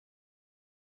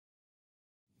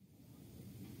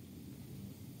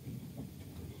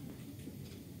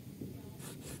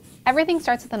Everything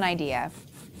starts with an idea.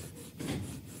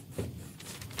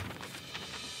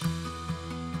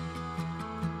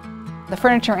 The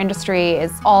furniture industry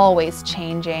is always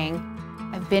changing.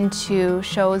 I've been to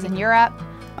shows in Europe.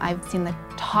 I've seen the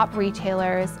top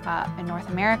retailers in North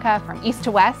America from east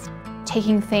to west,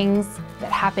 taking things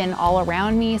that happen all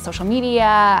around me, social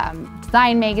media,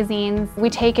 design magazines. We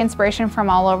take inspiration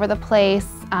from all over the place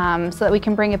so that we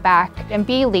can bring it back and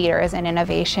be leaders in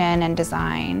innovation and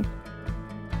design.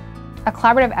 A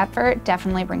collaborative effort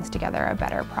definitely brings together a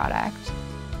better product.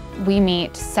 We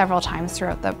meet several times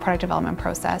throughout the product development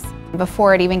process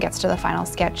before it even gets to the final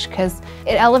sketch because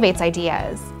it elevates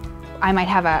ideas. I might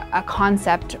have a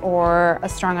concept or a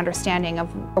strong understanding of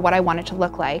what I want it to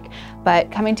look like,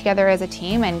 but coming together as a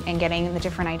team and getting the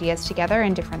different ideas together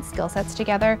and different skill sets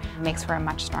together makes for a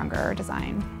much stronger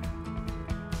design.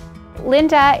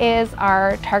 Linda is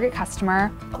our target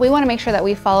customer. We want to make sure that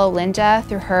we follow Linda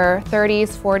through her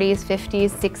 30s, 40s,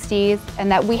 50s, 60s,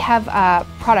 and that we have a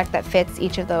product that fits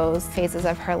each of those phases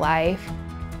of her life.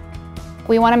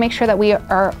 We want to make sure that we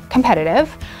are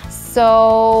competitive,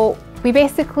 so we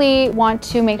basically want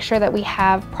to make sure that we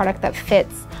have product that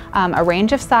fits a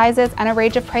range of sizes and a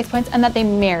range of price points and that they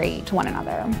marry to one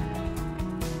another.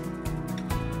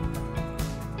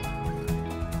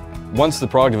 Once the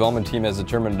product development team has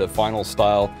determined a final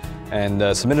style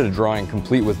and submitted a drawing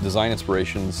complete with design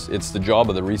inspirations, it's the job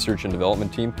of the research and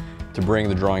development team to bring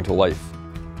the drawing to life,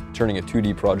 turning a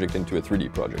 2D project into a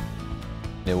 3D project.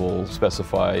 It will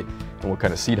specify what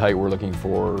kind of seat height we're looking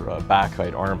for, back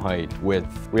height, arm height,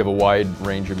 width. We have a wide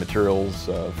range of materials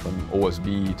from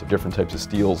OSB to different types of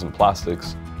steels and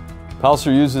plastics.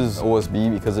 Palliser uses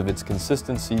OSB because of its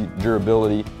consistency,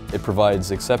 durability. It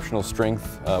provides exceptional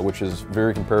strength, which is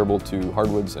very comparable to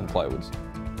hardwoods and plywoods.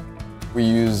 We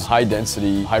use high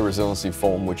density, high resiliency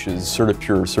foam, which is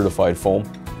CertiPure certified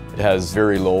foam. It has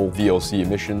very low VOC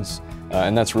emissions,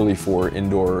 and that's really for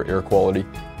indoor air quality.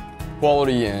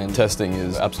 Quality and testing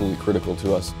is absolutely critical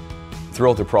to us.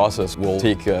 Throughout the process, we'll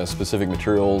take specific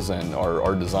materials and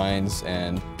our designs,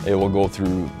 and it will go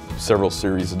through several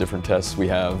series of different tests. We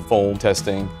have foam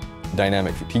testing,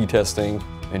 dynamic fatigue testing,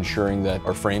 ensuring that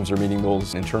our frames are meeting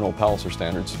those internal Palliser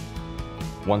standards.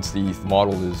 Once the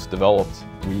model is developed,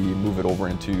 we move it over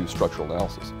into structural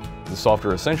analysis. The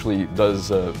software essentially does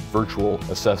a virtual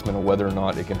assessment of whether or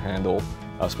not it can handle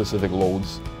specific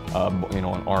loads,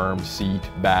 on arm, seat,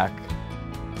 back.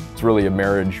 It's really a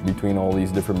marriage between all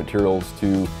these different materials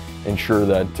to ensure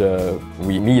that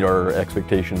we meet our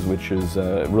expectations, which is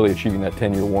really achieving that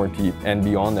 10-year warranty, and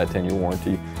beyond that 10-year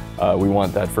warranty, we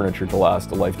want that furniture to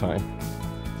last a lifetime.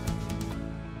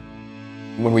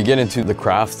 When we get into the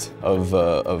craft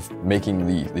of making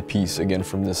the piece, again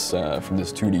from this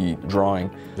 2D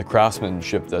drawing, the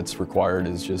craftsmanship that's required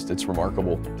is it's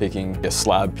remarkable. Taking a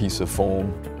slab piece of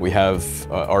foam, we have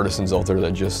artisans out there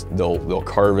that they'll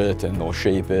carve it and they'll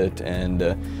shape it and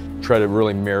try to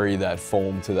really marry that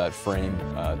foam to that frame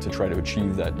to try to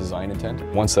achieve that design intent.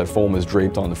 Once that foam is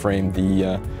draped on the frame,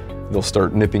 they'll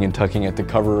start nipping and tucking at the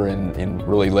cover and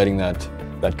really letting that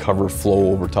cover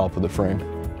flow over top of the frame.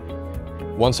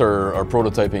 Once our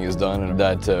prototyping is done and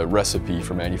that recipe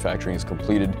for manufacturing is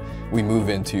completed, we move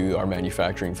into our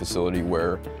manufacturing facility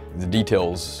where the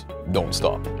details don't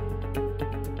stop.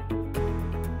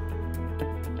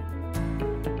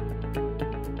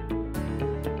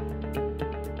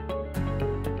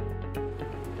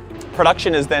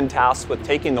 Production is then tasked with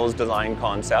taking those design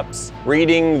concepts,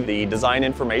 reading the design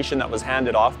information that was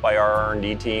handed off by our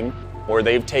R&D team, where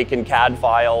they've taken CAD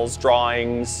files,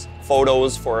 drawings,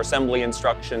 photos for assembly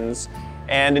instructions,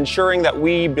 and ensuring that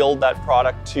we build that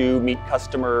product to meet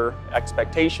customer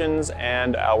expectations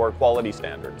and our quality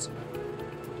standards.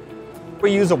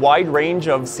 We use a wide range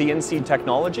of CNC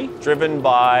technology driven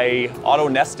by auto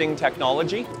nesting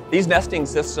technology. These nesting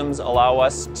systems allow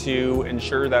us to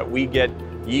ensure that we get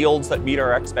yields that meet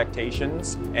our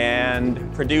expectations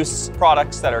and produce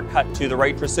products that are cut to the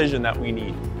right precision that we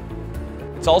need.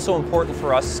 It's also important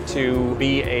for us to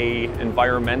be an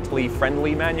environmentally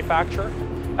friendly manufacturer.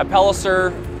 At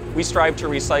Palliser, we strive to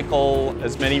recycle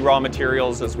as many raw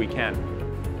materials as we can.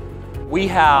 We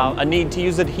have a need to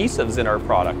use adhesives in our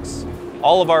products.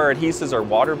 All of our adhesives are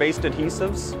water-based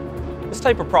adhesives. This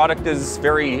type of product is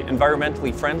very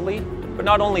environmentally friendly, but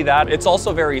not only that, it's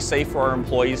also very safe for our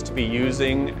employees to be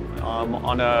using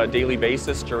on a daily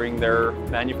basis during their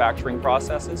manufacturing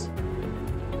processes.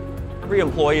 Every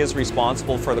employee is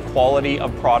responsible for the quality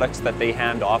of products that they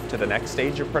hand off to the next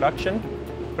stage of production.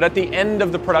 But at the end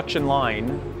of the production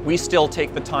line, we still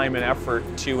take the time and effort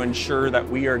to ensure that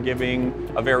we are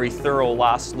giving a very thorough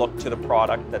last look to the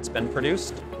product that's been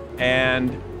produced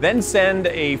and then send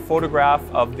a photograph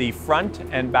of the front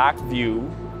and back view,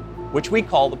 which we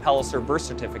call the Palliser birth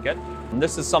certificate. And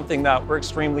this is something that we're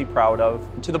extremely proud of,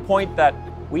 to the point that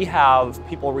we have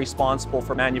people responsible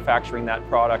for manufacturing that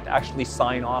product actually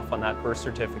sign off on that birth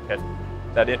certificate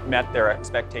that it met their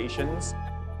expectations.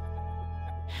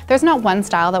 There's not one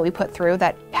style that we put through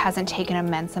that hasn't taken an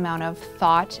immense amount of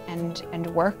thought and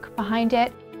work behind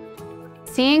it.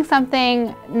 Seeing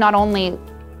something not only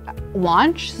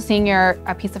launch, seeing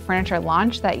a piece of furniture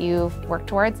launch that you've worked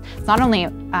towards, it's not only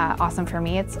awesome for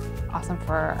me, it's awesome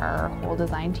for our whole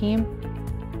design team.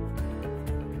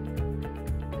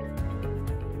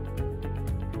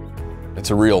 It's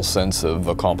a real sense of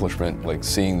accomplishment, like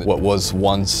seeing what was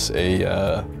once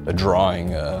a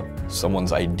drawing,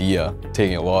 someone's idea,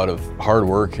 taking a lot of hard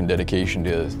work and dedication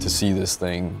to see this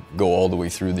thing go all the way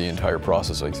through the entire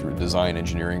process, like through design,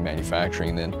 engineering,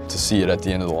 manufacturing, then to see it at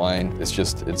the end of the line,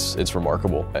 it's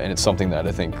remarkable. And it's something that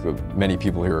I think many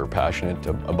people here are passionate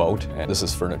about. And this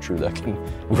is furniture that can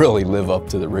really live up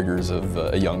to the rigors of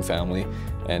a young family.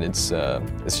 And it's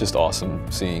just awesome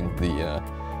seeing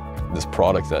this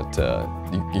product that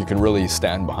you can really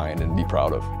stand behind and be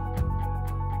proud of.